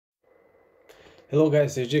Hello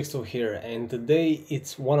guys, it's JIGSAW here, and today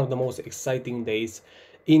it's one of the most exciting days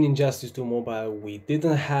in Injustice 2 Mobile. We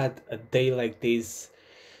didn't had a day like this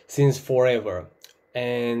since forever,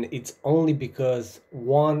 and it's only because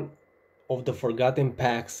one of the forgotten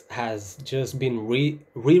packs has just been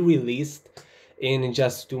re-released in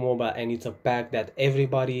Injustice 2 Mobile, and it's a pack that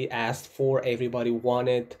everybody asked for, everybody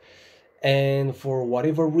wanted, and for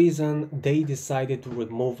whatever reason they decided to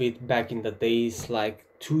remove it back in the days like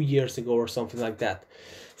 2 years ago or something like that,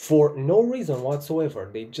 for no reason whatsoever.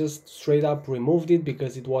 They just straight up removed it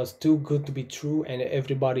because it was too good to be true and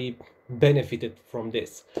everybody benefited from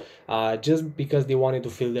this, just because they wanted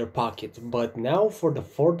to fill their pockets. But now for the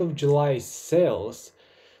 4th of July sales,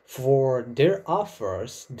 for their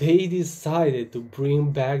offers, they decided to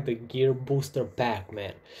bring back the gear booster pack,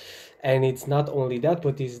 man. And it's not only that,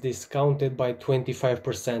 but it's discounted by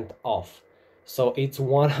 25% off. So it's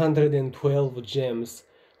 112 gems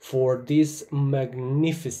for this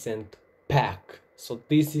magnificent pack. So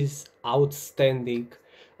this is outstanding.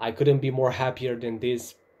 I couldn't be more happier than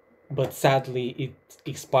this, but sadly it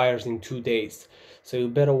expires in 2 days. So you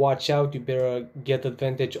better watch out, you better get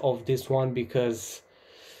advantage of this one, because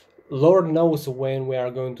Lord knows when we are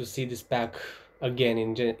going to see this pack again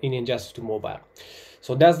in Injustice 2 Mobile.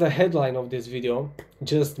 So that's the headline of this video,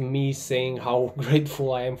 just me saying how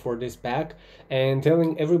grateful I am for this pack and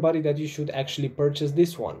telling everybody that you should actually purchase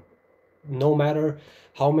this one. No matter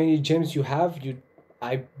how many gems you have,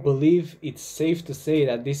 I believe it's safe to say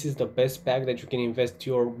that this is the best pack that you can invest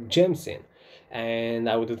your gems in. And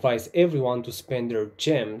I would advise everyone to spend their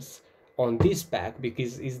gems on this pack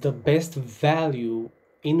because it's the best value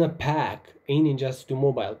in a pack in Injustice 2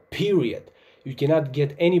 Mobile, period. You cannot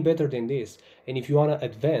get any better than this. And if you want to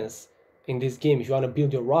advance in this game, if you want to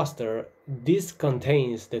build your roster, this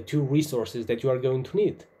contains the two resources that you are going to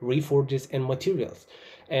need: reforges and materials.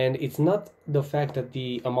 And it's not the fact that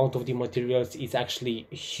the amount of the materials is actually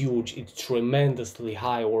huge, it's tremendously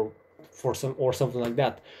high or something like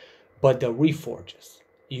that, but the reforges,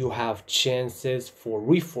 you have chances for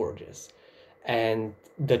reforges and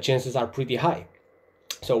the chances are pretty high.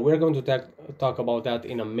 So we're going to talk about that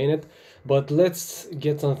in a minute, but let's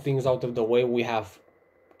get some things out of the way. We have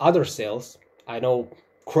other sales. I know,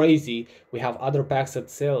 crazy, we have other packs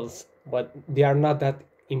at sales, but they are not that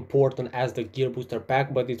important as the gear booster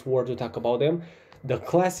pack, but it's worth to talk about them. The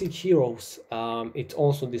classic heroes, it's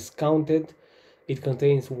also discounted. It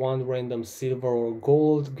contains one random silver or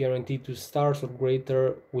gold, guaranteed 2 stars or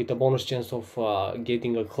greater, with a bonus chance of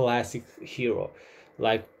getting a classic hero.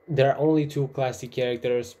 Like, there are only two classic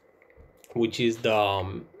characters, which is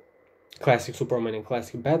the classic Superman and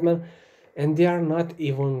classic Batman, and they are not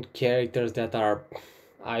even characters that are,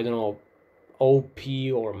 I don't know, OP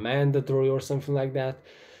or mandatory or something like that.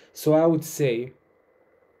 So I would say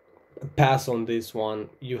pass on this one.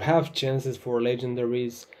 You have chances for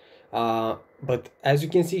legendaries, but as you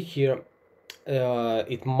can see here,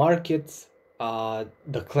 it markets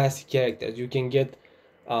the classic characters. You can get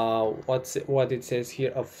what it says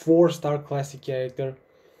here, a 4-star classic character,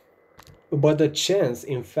 but the chance,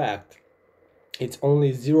 in fact, it's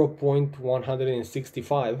only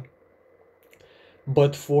 0.165,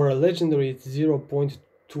 but for a legendary it's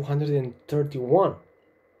 0.231.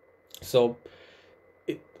 So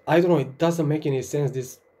I don't know, it doesn't make any sense.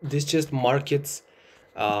 This just markets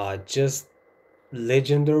just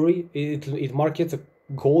legendary. It markets a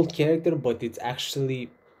gold character, but it's actually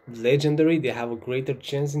legendary. They have a greater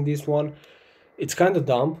chance in this one. It's kind of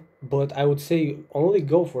dumb, but I would say only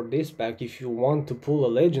go for this pack if you want to pull a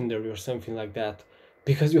legendary or something like that,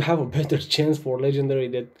 because you have a better chance for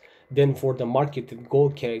legendary than for the marketed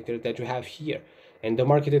gold character that you have here. And the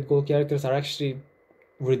marketed gold characters are actually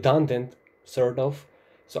redundant, sort of.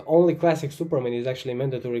 So only classic Superman is actually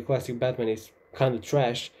mandatory, classic Batman is kind of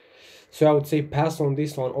trash. So I would say pass on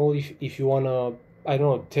this one only if you wanna, I don't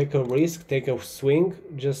know, take a risk, take a swing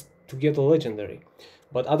just to get a legendary.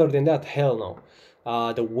 But other than that, hell no.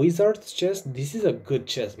 The Wizard's chest, this is a good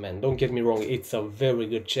chest, man. Don't get me wrong, it's a very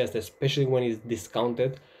good chest, especially when it's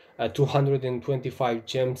discounted. 225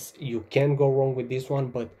 gems, you can't go wrong with this one,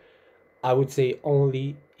 but I would say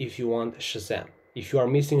only if you want Shazam. If you are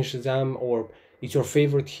missing Shazam, or it's your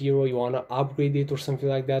favorite hero, you want to upgrade it or something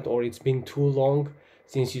like that, or it's been too long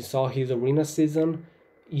since you saw his arena season,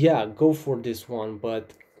 yeah, go for this one.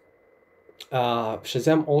 But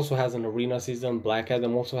Shazam also has an arena season, Black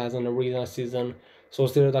Adam also has an arena season, so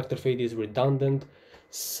still Dr. Fate is redundant.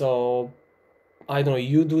 So I don't know,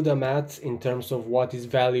 you do the math in terms of what is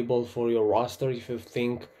valuable for your roster. If you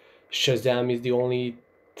think Shazam is the only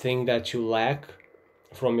thing that you lack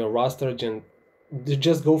from your roster, then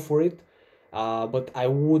just go for it. but I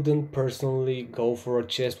wouldn't personally go for a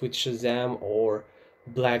chest with Shazam or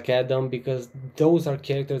Black Adam, because those are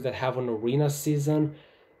characters that have an arena season,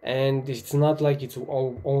 and it's not like it's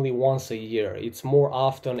only once a year. It's more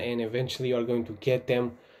often, and eventually you are going to get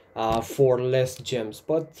them for less gems.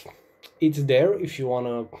 But it's there if you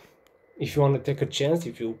wanna take a chance,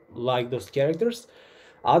 if you like those characters.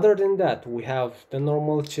 Other than that, we have the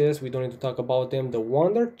normal chest. We don't need to talk about them. The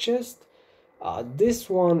Wonder chest. This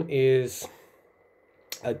one is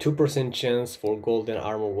a 2% chance for Golden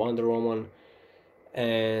Armor Wonder Woman.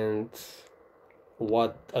 And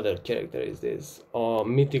what other character is this?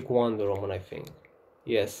 Mythic Wonder Woman, I think.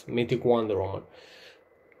 Yes, Mythic Wonder Woman.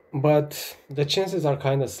 But the chances are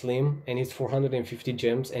kind of slim, and it's 450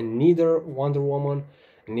 gems, and neither Wonder Woman,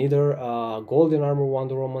 neither Golden Armor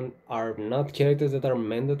Wonder Woman are not characters that are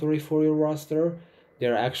mandatory for your roster.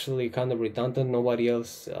 They're actually kind of redundant. Nobody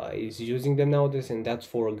else is using them nowadays, and that's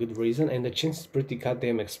for a good reason. And the chance is pretty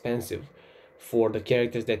goddamn expensive for the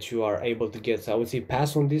characters that you are able to get. So I would say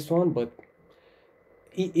pass on this one, but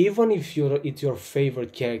even if it's your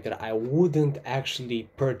favorite character, I wouldn't actually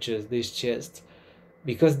purchase this chest,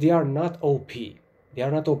 because they are not OP. They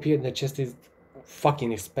are not OP, and the chest is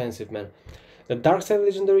fucking expensive, man. The Darkseid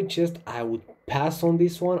Legendary chest, I would pass on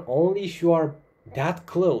this one only if you are that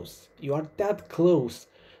close. You are that close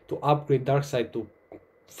to upgrade Darkseid to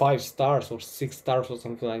 5 stars or 6 stars or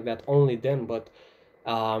something like that. Only then. But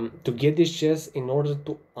to get this chest, in order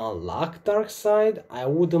to unlock Darkseid, I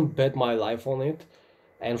wouldn't bet my life on it.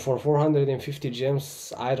 And for 450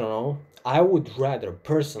 gems, I don't know. I would rather,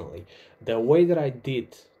 personally, the way that I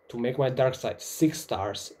did to make my Darkseid 6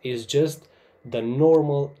 stars is just the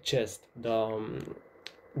normal chest,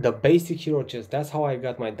 the basic hero chest. That's how I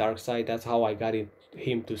got my Darkseid. That's how I got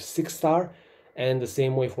him to 6 star, and the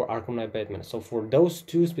same way for Arkham Knight Batman. So for those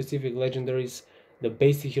two specific legendaries, the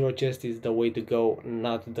basic hero chest is the way to go,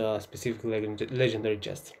 not the specific legendary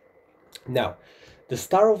chest. Now, the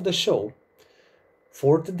star of the show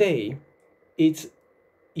for today, it's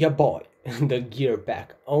ya boy, the gear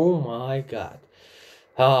pack. Oh my god.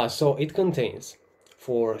 So it contains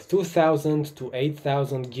for 2000 to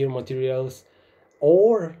 8000 gear materials,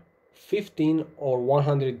 or 15 or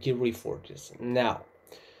 100 gear reforges. Now,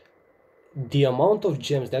 the amount of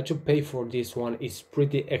gems that you pay for this one is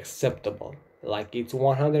pretty acceptable. Like, it's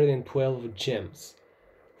 112 gems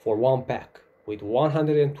for one pack. With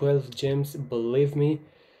 112 gems, believe me,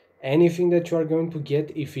 anything that you are going to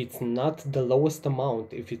get, if it's not the lowest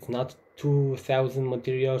amount, if it's not 2000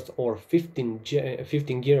 materials or 15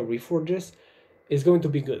 gear reforges, is going to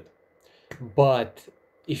be good. But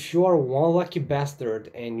if you are one lucky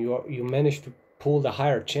bastard and you manage to pull the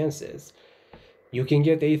higher chances, you can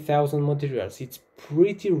get 8000 materials. It's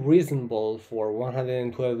pretty reasonable for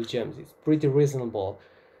 112 gems. It's pretty reasonable.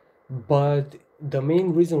 But the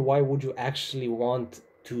main reason why would you actually want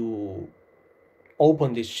to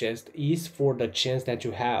open this chest is for the chance that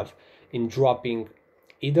you have in dropping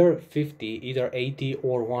either 50, either 80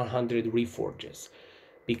 or 100 reforges,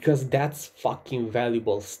 because that's fucking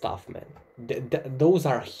valuable stuff, man. Those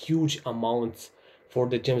are huge amounts for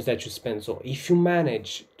the gems that you spend. So if you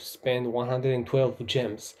manage to spend 112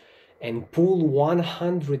 gems and pull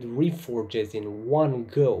 100 reforges in one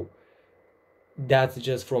go, that's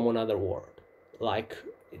just from another world. Like,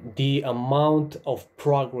 the amount of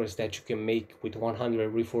progress that you can make with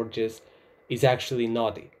 100 reforges is actually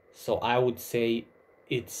naughty. So I would say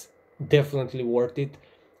it's definitely worth it.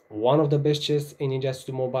 One of the best chests in Injustice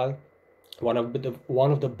 2 Mobile, one of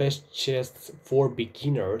the best chests for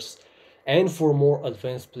beginners and for more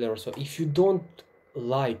advanced players. So if you don't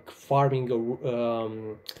like farming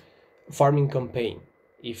campaign,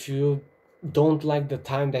 if you don't like the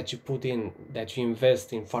time that you put in, that you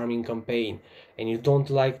invest in farming campaign, and you don't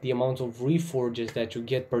like the amount of reforges that you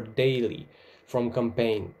get per daily from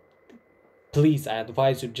campaign, please, I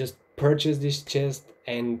advise you, just purchase this chest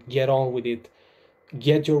and get on with it.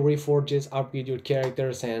 Get your reforges, upgrade your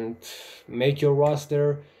characters, and make your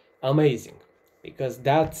roster amazing, because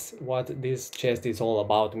that's what this chest is all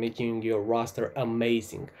about, making your roster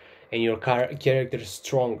amazing and your characters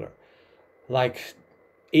stronger. Like,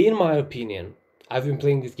 in my opinion, I've been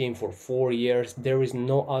playing this game for 4 years. There is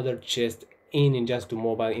no other chest in Injustice 2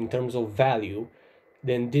 Mobile in terms of value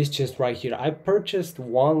than this chest right here. I purchased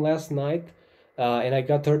one last night and I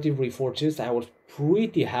got 30 reforges. I was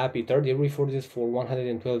pretty happy. 30 reforges for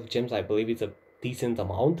 112 gems, I believe it's a decent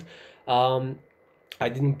amount. I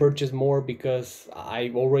didn't purchase more because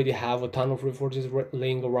I already have a ton of reforges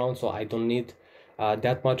laying around, so I don't need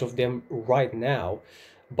that much of them right now.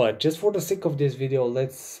 But just for the sake of this video,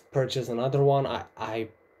 let's purchase another one. I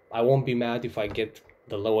won't be mad if I get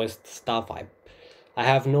the lowest stuff. I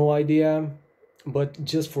have no idea, but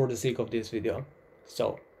just for the sake of this video.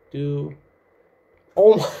 So do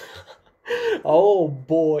oh my, oh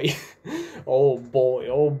boy. Oh boy,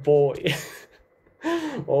 oh boy.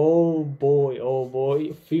 Oh boy, oh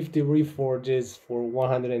boy. 50 reforges for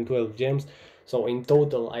 112 gems. So in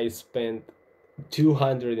total I spent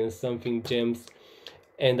 200 and something gems,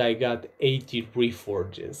 and I got 80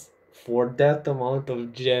 reforges for that amount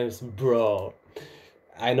of gems, bro.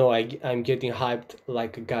 I know I'm getting hyped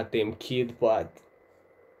like a goddamn kid, but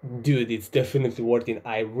dude, it's definitely worth it.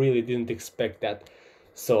 I really didn't expect that.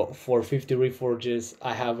 So for 50 reforges,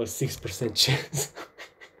 I have a 6% chance.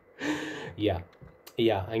 Yeah,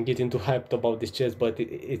 yeah, I'm getting too hyped about this chest, but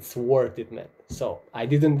it's worth it, man. So I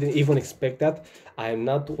didn't even expect that. I'm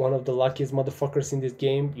not one of the luckiest motherfuckers in this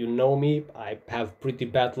game. You know me, I have pretty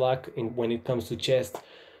bad luck when it comes to chests,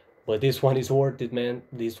 but this one is worth it, man.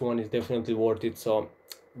 This one is definitely worth it. So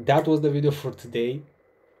that was the video for today.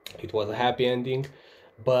 It was a happy ending,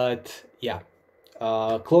 but yeah,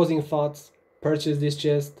 closing thoughts: purchase this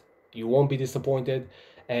chest, you won't be disappointed.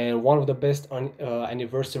 And one of the best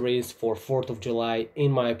anniversaries for 4th of July,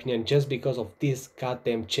 in my opinion, just because of this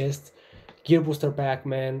goddamn chest. Gear booster pack,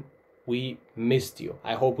 man, we missed you.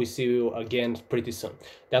 I hope we see you again pretty soon.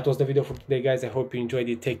 That was the video for today, guys. I hope you enjoyed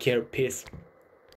it. Take care. Peace.